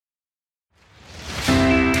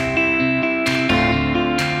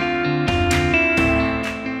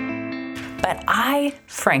I,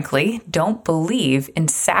 frankly, don't believe in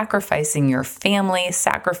sacrificing your family,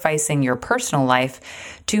 sacrificing your personal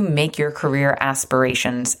life to make your career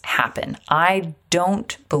aspirations happen. I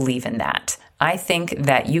don't believe in that. I think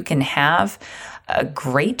that you can have a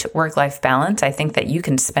great work-life balance. I think that you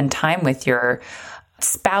can spend time with your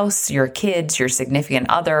spouse, your kids, your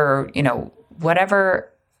significant other, whatever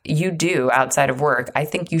you do outside of work. I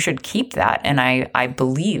think you should keep that. And I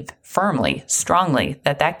believe firmly, strongly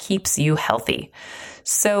that keeps you healthy.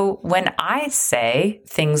 So when I say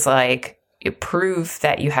things like prove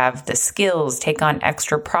that you have the skills, take on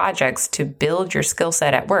extra projects to build your skill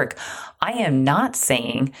set at work, I am not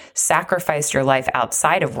saying sacrifice your life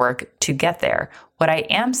outside of work to get there. What I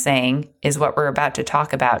am saying is what we're about to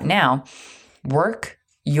talk about now. Work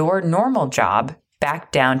your normal job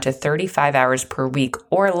back down to 35 hours per week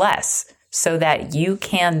or less so that you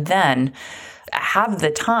can then have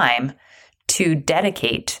the time to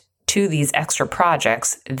dedicate to these extra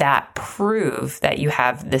projects that prove that you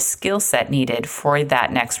have the skill set needed for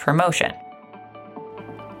that next promotion.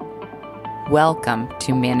 Welcome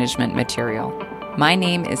to Management Material. My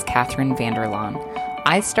name is Catherine Vanderlaan.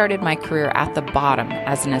 I started my career at the bottom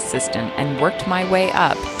as an assistant and worked my way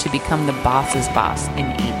up to become the boss's boss in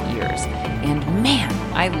 8 years. And man,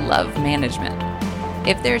 I love management.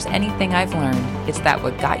 If there's anything I've learned, it's that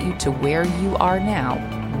what got you to where you are now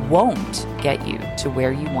won't get you to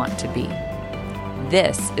where you want to be.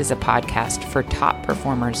 This is a podcast for top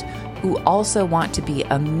performers who also want to be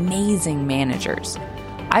amazing managers.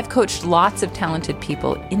 I've coached lots of talented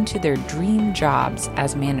people into their dream jobs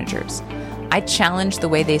as managers. I challenge the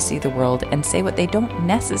way they see the world and say what they don't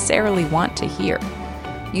necessarily want to hear.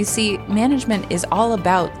 You see, management is all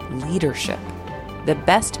about leadership. The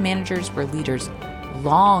best managers were leaders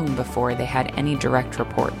long before they had any direct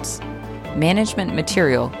reports. Management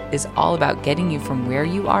Material is all about getting you from where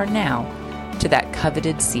you are now to that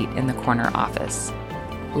coveted seat in the corner office.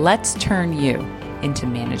 Let's turn you into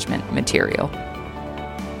management material.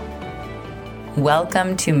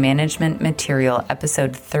 Welcome to Management Material,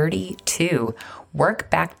 episode 32. Work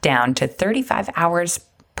back down to 35 hours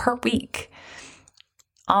per week.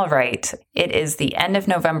 All right, it is the end of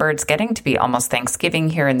November. It's getting to be almost Thanksgiving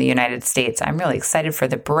here in the United States. I'm really excited for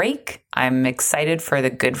the break. I'm excited for the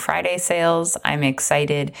Good Friday sales. I'm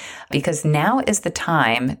excited because now is the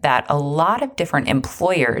time that a lot of different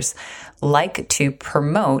employers like to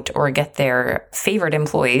promote or get their favorite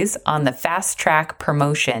employees on the fast track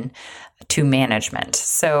promotion to management.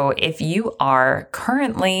 So if you are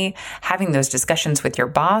currently having those discussions with your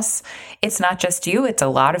boss, it's not just you, it's a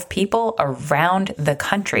lot of people around the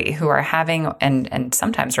country who are having, and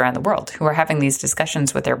sometimes around the world, who are having these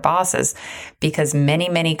discussions with their bosses because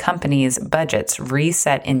many companies' budgets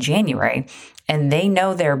reset in January. And they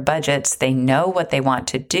know their budgets, they know what they want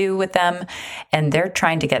to do with them, and they're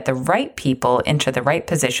trying to get the right people into the right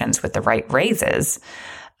positions with the right raises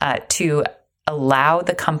to allow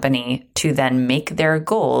the company to then make their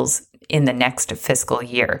goals in the next fiscal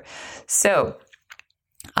year. So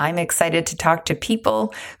I'm excited to talk to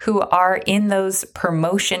people who are in those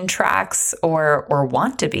promotion tracks or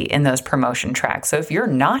want to be in those promotion tracks. So if you're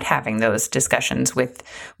not having those discussions with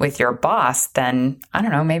your boss, then I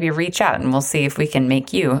don't know, maybe reach out and we'll see if we can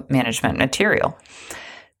make you management material.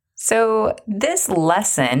 So this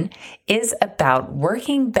lesson is about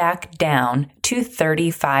working back down to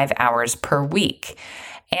 35 hours per week.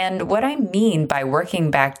 And what I mean by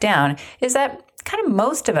working back down is that kind of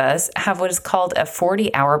most of us have what is called a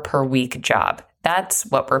 40-hour per week job. That's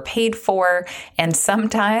what we're paid for. And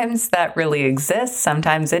sometimes that really exists.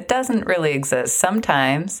 Sometimes it doesn't really exist.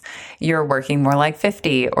 Sometimes you're working more like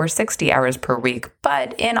 50 or 60 hours per week.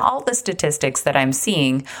 But in all the statistics that I'm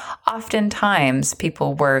seeing, oftentimes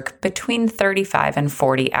people work between 35 and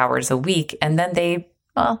 40 hours a week. And then they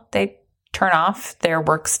turn off their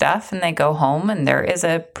work stuff and they go home, and there is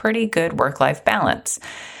a pretty good work-life balance.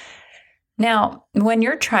 Now, when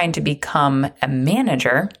you're trying to become a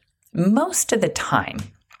manager, most of the time,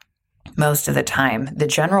 the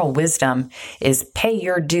general wisdom is pay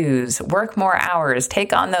your dues, work more hours,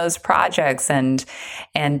 take on those projects, and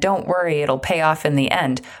don't worry, it'll pay off in the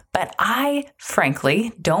end. But I,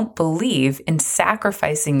 frankly, don't believe in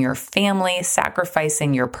sacrificing your family,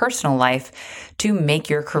 sacrificing your personal life to make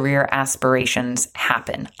your career aspirations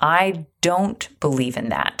happen. I don't believe in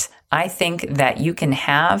that. I think that you can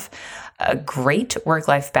have a great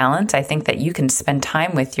work-life balance. I think that you can spend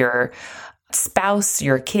time with your spouse,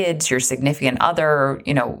 your kids, your significant other,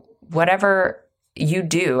 whatever you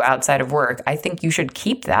do outside of work. I think you should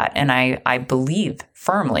keep that. And I believe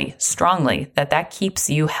firmly, strongly that keeps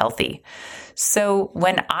you healthy. So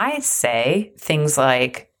when I say things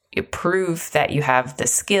like prove that you have the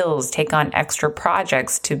skills, take on extra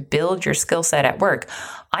projects to build your skill set at work.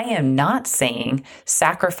 I am not saying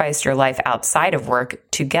sacrifice your life outside of work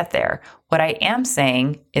to get there. What I am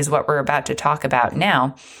saying is what we're about to talk about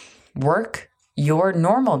now. Work your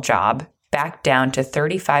normal job back down to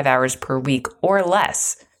 35 hours per week or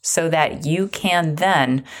less so that you can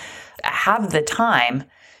then have the time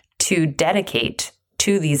to dedicate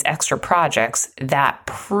to these extra projects that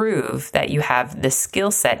prove that you have the skill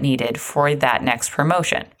set needed for that next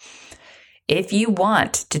promotion. If you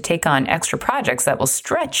want to take on extra projects that will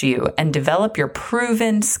stretch you and develop your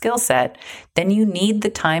proven skill set, then you need the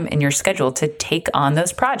time in your schedule to take on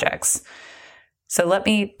those projects. So let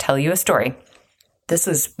me tell you a story. This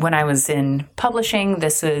was when I was in publishing.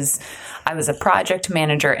 I was a project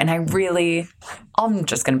manager, and I'm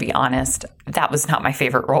just going to be honest, that was not my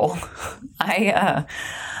favorite role. I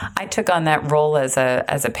took on that role as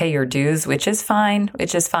a pay your dues, which is fine.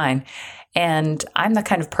 And I'm the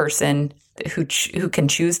kind of person who can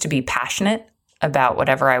choose to be passionate about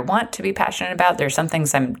whatever I want to be passionate about. There's some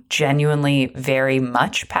things I'm genuinely very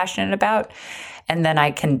much passionate about, and then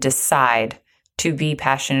I can decide to be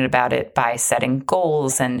passionate about it by setting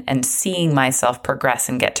goals and seeing myself progress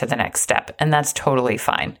and get to the next step. And that's totally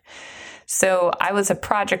fine. So I was a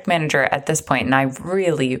project manager at this point, and I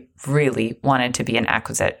really, really wanted to be an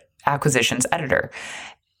acquisitions editor.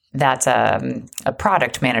 That's a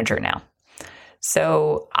product manager now.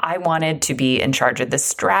 So I wanted to be in charge of the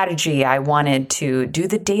strategy. I wanted to do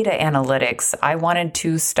the data analytics. I wanted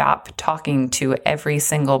to stop talking to every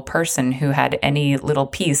single person who had any little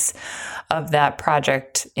piece of that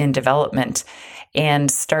project in development and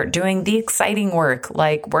start doing the exciting work,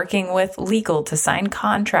 like working with legal to sign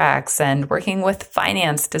contracts and working with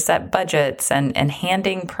finance to set budgets and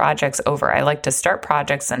handing projects over. I like to start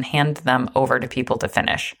projects and hand them over to people to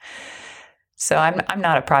finish. So I'm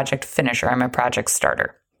not a project finisher, I'm a project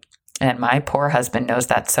starter. And my poor husband knows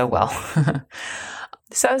that so well.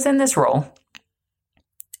 So I was in this role,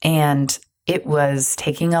 and it was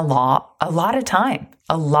taking a lot of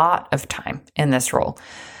time in this role.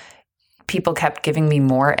 People kept giving me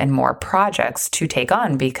more and more projects to take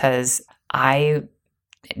on because I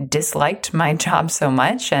disliked my job so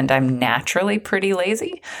much, and I'm naturally pretty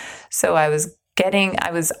lazy. So I was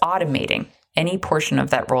automating any portion of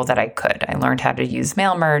that role that I could. I learned how to use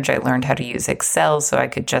mail merge. I learned how to use Excel so I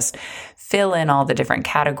could just fill in all the different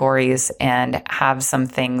categories and have some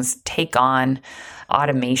things take on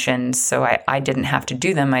automations. So I didn't have to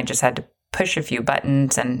do them. I just had to push a few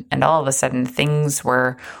buttons, and all of a sudden things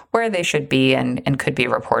were where they should be and could be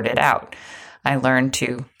reported out. I learned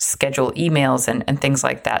to schedule emails and things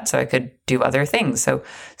like that so I could do other things.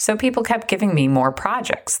 So people kept giving me more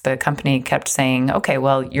projects. The company kept saying, okay,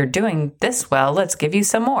 well, you're doing this well, let's give you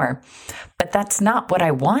some more. But that's not what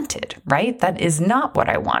I wanted, right? That is not what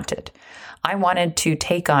I wanted. I wanted to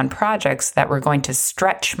take on projects that were going to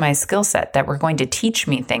stretch my skill set, that were going to teach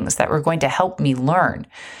me things, that were going to help me learn.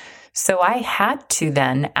 So I had to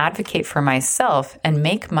then advocate for myself and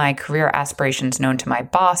make my career aspirations known to my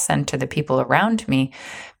boss and to the people around me,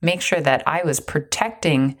 make sure that I was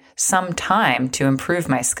protecting some time to improve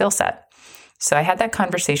my skill set. So I had that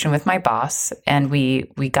conversation with my boss, and we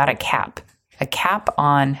got a cap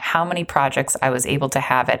on how many projects I was able to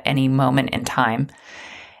have at any moment in time,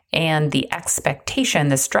 and the expectation,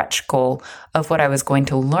 the stretch goal of what I was going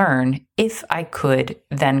to learn if I could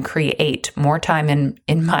then create more time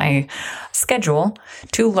in my schedule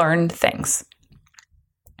to learn things.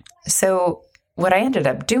 So what I ended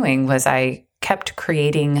up doing was I kept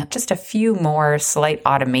creating just a few more slight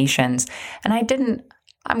automations, and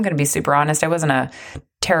I'm going to be super honest, I wasn't a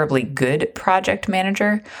terribly good project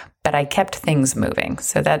manager, but I kept things moving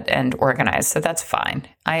and organized. So that's fine.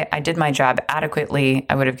 I did my job adequately.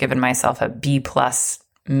 I would have given myself a B+,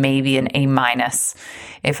 maybe an A-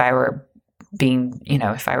 if I were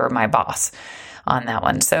if I were my boss on that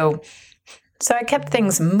one. So I kept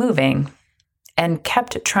things moving and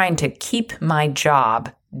kept trying to keep my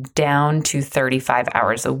job down to 35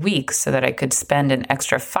 hours a week so that I could spend an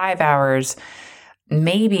extra 5 hours,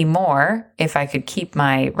 maybe more, if I could keep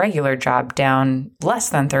my regular job down less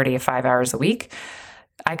than 35 hours a week.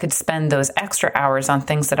 I could spend those extra hours on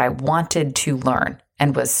things that I wanted to learn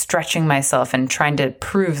and was stretching myself and trying to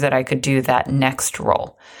prove that I could do that next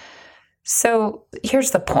role. So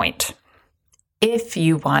here's the point. If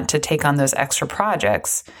you want to take on those extra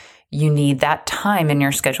projects, you need that time in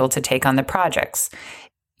your schedule to take on the projects.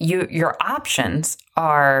 Your options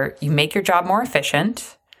are you make your job more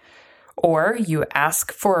efficient, or you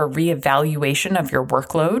ask for a reevaluation of your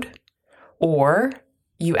workload, or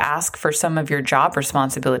you ask for some of your job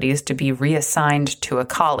responsibilities to be reassigned to a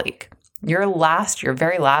colleague. Your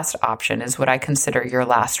very last option is what I consider your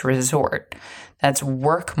last resort. That's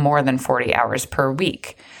work more than 40 hours per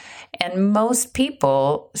week. And most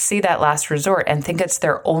people see that last resort and think it's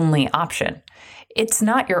their only option. It's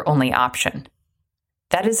not your only option.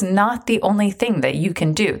 That is not the only thing that you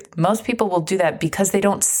can do. Most people will do that because they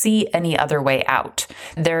don't see any other way out.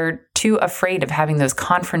 They're too afraid of having those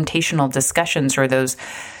confrontational discussions or those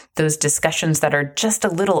discussions that are just a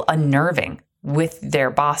little unnerving with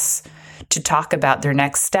their boss to talk about their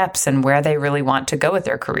next steps and where they really want to go with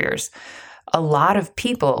their careers. A lot of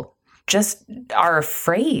people just are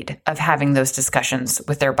afraid of having those discussions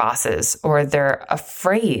with their bosses, or they're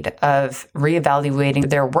afraid of reevaluating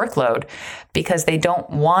their workload because they don't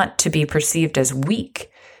want to be perceived as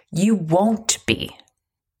weak. You won't be.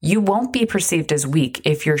 You won't be perceived as weak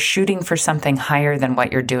if you're shooting for something higher than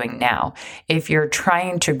what you're doing now, if you're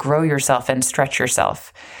trying to grow yourself and stretch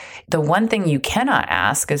yourself. The one thing you cannot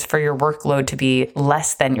ask is for your workload to be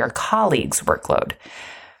less than your colleague's workload.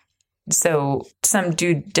 So some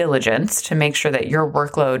due diligence to make sure that your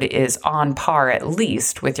workload is on par at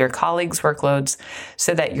least with your colleagues' workloads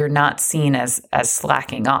so that you're not seen as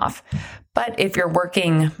slacking off. But if you're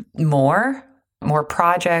working more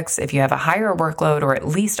projects, if you have a higher workload or at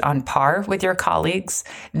least on par with your colleagues,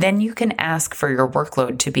 then you can ask for your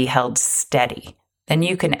workload to be held steady. Then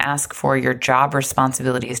you can ask for your job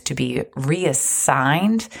responsibilities to be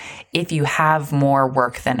reassigned if you have more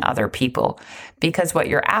work than other people. Because what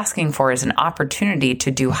you're asking for is an opportunity to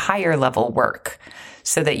do higher level work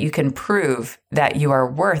so that you can prove that you are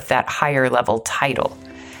worth that higher level title.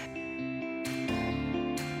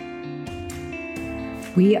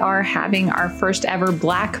 We are having our first ever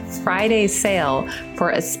Black Friday sale for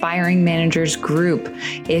Aspiring Managers Group.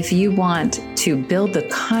 If you want to build the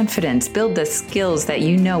confidence, build the skills that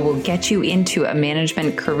you know will get you into a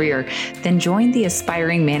management career, then join the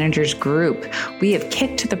Aspiring Managers Group. We have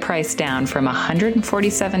kicked the price down from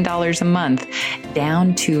 $147 a month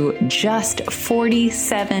down to just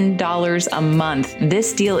 $47 a month.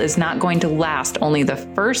 This deal is not going to last. Only the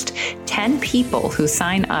first 10 people who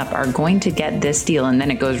sign up are going to get this deal, and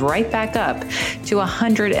then it goes right back up to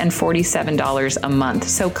 $147 a month.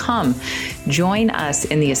 So come join us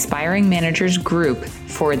in the Aspiring Managers Group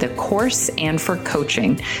for the course and for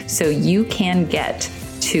coaching so you can get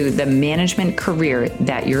to the management career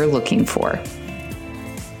that you're looking for.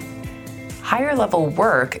 Higher level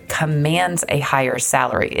work commands a higher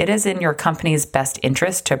salary. It is in your company's best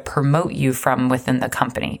interest to promote you from within the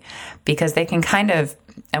company because they can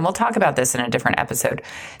and we'll talk about this in a different episode,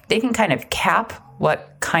 they can kind of cap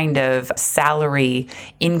what kind of salary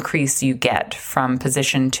increase you get from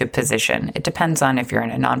position to position. It depends on if you're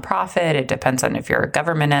in a nonprofit, it depends on if you're a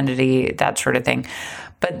government entity, that sort of thing.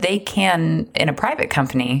 But they can, in a private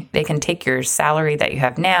company, they can take your salary that you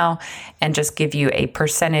have now and just give you a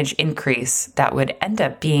percentage increase that would end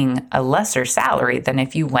up being a lesser salary than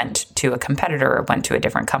if you went to a competitor or went to a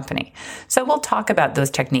different company. So we'll talk about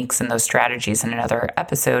those techniques and those strategies in another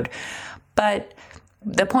episode. But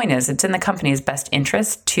the point is, it's in the company's best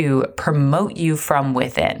interest to promote you from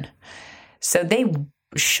within. So they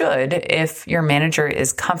should, if your manager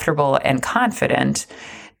is comfortable and confident,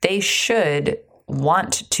 they should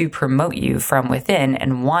want to promote you from within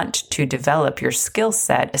and want to develop your skill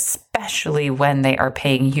set, especially when they are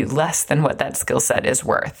paying you less than what that skill set is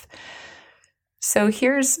worth. So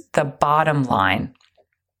here's the bottom line.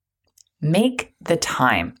 Make the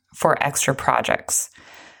time for extra projects.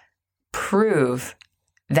 Prove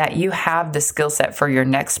that you have the skill set for your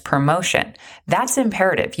next promotion. That's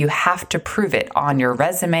imperative. You have to prove it on your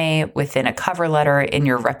resume, within a cover letter, in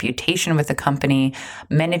your reputation with the company.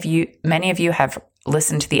 Many of you have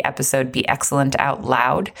listened to the episode Be Excellent Out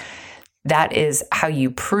Loud. That is how you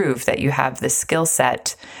prove that you have the skill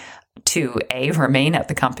set to A, remain at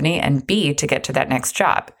the company, and B, to get to that next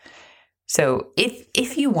job. So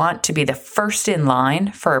if you want to be the first in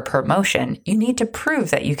line for a promotion, you need to prove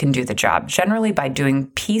that you can do the job, generally by doing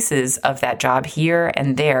pieces of that job here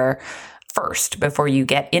and there first before you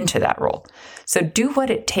get into that role. So do what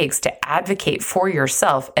it takes to advocate for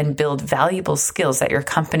yourself and build valuable skills that your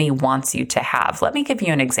company wants you to have. Let me give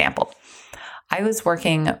you an example. I was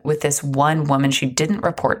working with this one woman. She didn't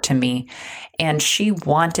report to me, and she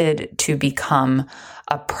wanted to become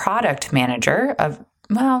a product manager of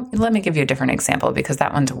Well, let me give you a different example because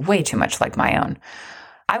that one's way too much like my own.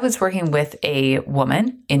 I was working with a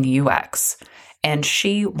woman in UX, and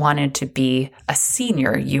she wanted to be a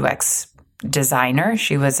senior UX designer.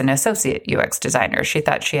 She was an associate UX designer. She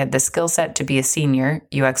thought she had the skill set to be a senior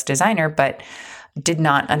UX designer, but did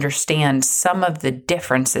not understand some of the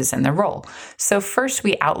differences in the role. So first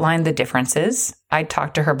we outlined the differences. I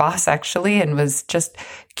talked to her boss actually and was just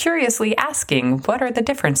curiously asking, what are the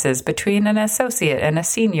differences between an associate and a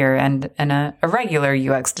senior and a regular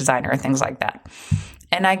UX designer, things like that.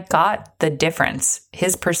 And I got the difference,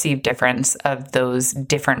 his perceived difference of those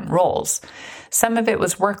different roles. Some of it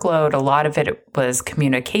was workload, a lot of it was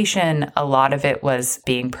communication, a lot of it was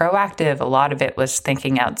being proactive, a lot of it was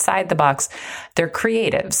thinking outside the box. They're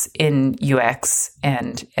creatives in UX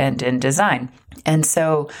and in design. And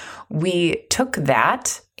so we took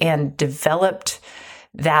that and developed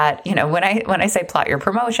that, when I say plot your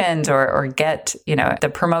promotions or get,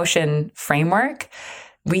 the promotion framework,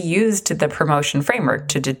 we used the promotion framework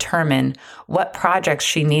to determine what projects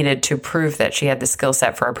she needed to prove that she had the skill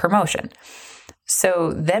set for a promotion.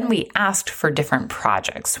 So then we asked for different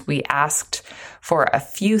projects. We asked for a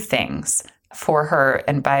few things for her.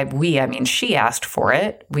 And by we, I mean she asked for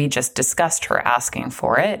it. We just discussed her asking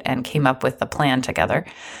for it and came up with the plan together.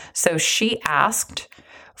 So she asked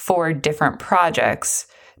for different projects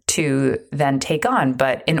to then take on.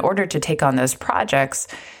 But in order to take on those projects,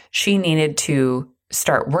 she needed to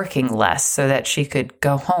start working less so that she could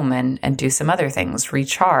go home and do some other things,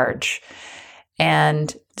 recharge.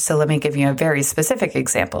 And so let me give you a very specific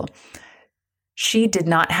example. She did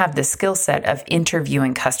not have the skill set of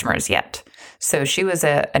interviewing customers yet. So she was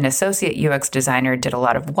an associate UX designer, did a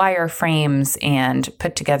lot of wireframes and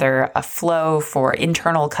put together a flow for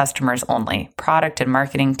internal customers only, product and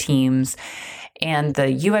marketing teams. And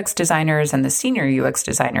the UX designers and the senior UX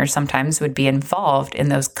designers sometimes would be involved in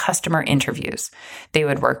those customer interviews. They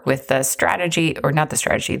would work with the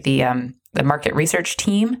market research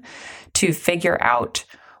team to figure out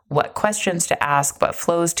what questions to ask, what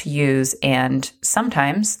flows to use. And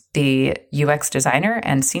sometimes the UX designer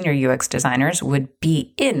and senior UX designers would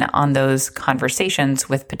be in on those conversations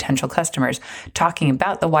with potential customers, talking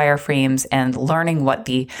about the wireframes and learning what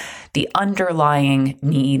the underlying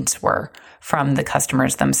needs were from the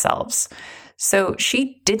customers themselves. So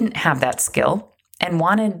she didn't have that skill and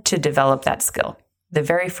wanted to develop that skill. The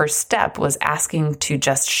very first step was asking to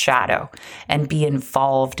just shadow and be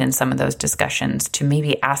involved in some of those discussions, to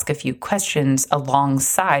maybe ask a few questions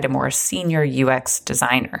alongside a more senior UX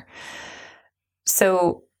designer.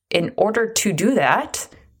 So in order to do that,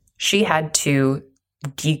 she had to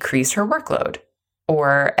decrease her workload,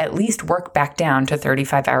 or at least work back down to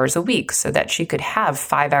 35 hours a week so that she could have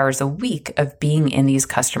 5 hours a week of being in these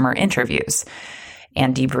customer interviews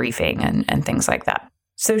and debriefing and things like that.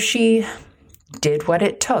 So she did what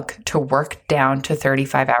it took to work down to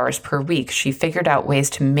 35 hours per week. She figured out ways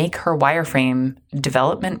to make her wireframe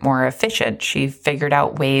development more efficient. She figured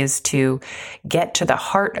out ways to get to the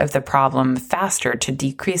heart of the problem faster, to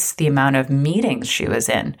decrease the amount of meetings she was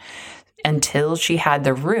in until she had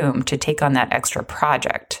the room to take on that extra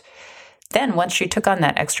project. Then once she took on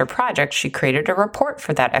that extra project, she created a report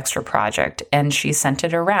for that extra project and she sent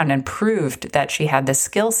it around and proved that she had the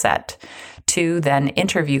skill set to then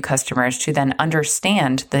interview customers, to then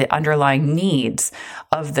understand the underlying needs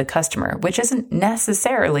of the customer, which isn't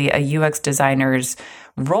necessarily a UX designer's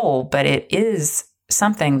role, but it is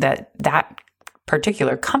something that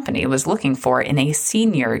particular company was looking for in a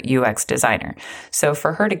senior UX designer. So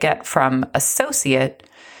for her to get from associate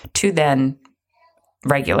to then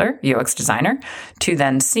regular UX designer to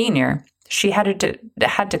then senior, she had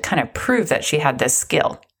to kind of prove that she had this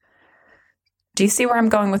skill. Do you see where I'm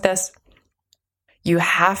going with this? You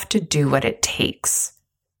have to do what it takes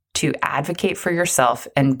to advocate for yourself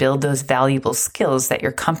and build those valuable skills that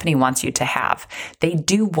your company wants you to have. They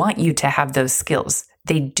do want you to have those skills.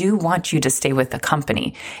 They do want you to stay with the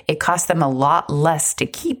company. It costs them a lot less to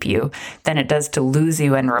keep you than it does to lose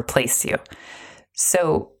you and replace you.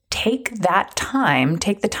 So take the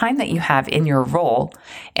time that you have in your role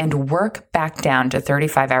and work back down to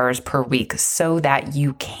 35 hours per week so that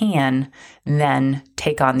you can then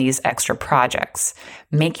take on these extra projects.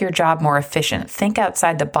 Make your job more efficient. Think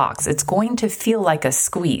outside the box. It's going to feel like a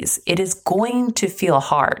squeeze. It is going to feel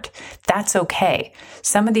hard. That's okay.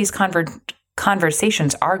 Some of these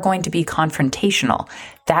conversations are going to be confrontational.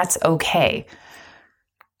 That's okay.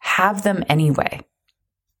 Have them anyway.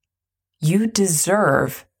 You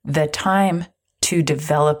deserve the time to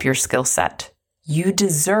develop your skill set. You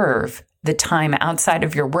deserve the time outside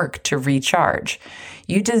of your work to recharge.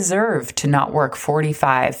 You deserve to not work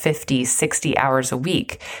 45, 50, 60 hours a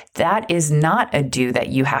week. That is not a due that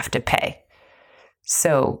you have to pay.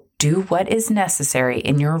 So do what is necessary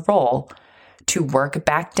in your role to work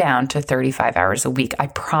back down to 35 hours a week. I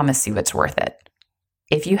promise you it's worth it.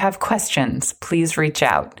 If you have questions, please reach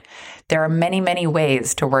out. There are many, many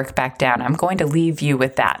ways to work back down. I'm going to leave you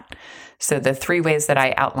with that. So the 3 ways that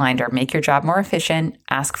I outlined are make your job more efficient,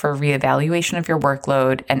 ask for a reevaluation of your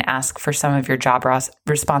workload, and ask for some of your job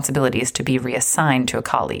responsibilities to be reassigned to a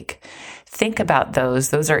colleague. Think about those.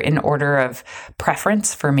 Those are in order of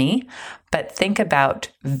preference for me, but think about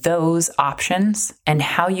those options and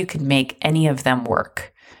how you could make any of them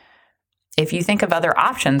work. If you think of other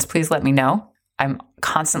options, please let me know. I'm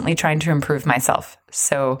constantly trying to improve myself.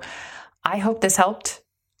 So I hope this helped,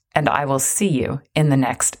 and I will see you in the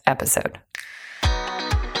next episode.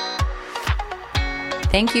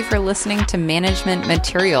 Thank you for listening to Management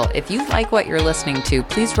Material. If you like what you're listening to,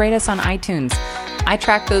 please rate us on iTunes. I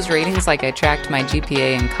track those ratings like I tracked my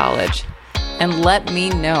GPA in college. And let me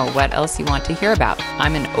know what else you want to hear about.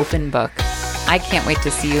 I'm an open book. I can't wait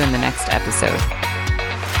to see you in the next episode.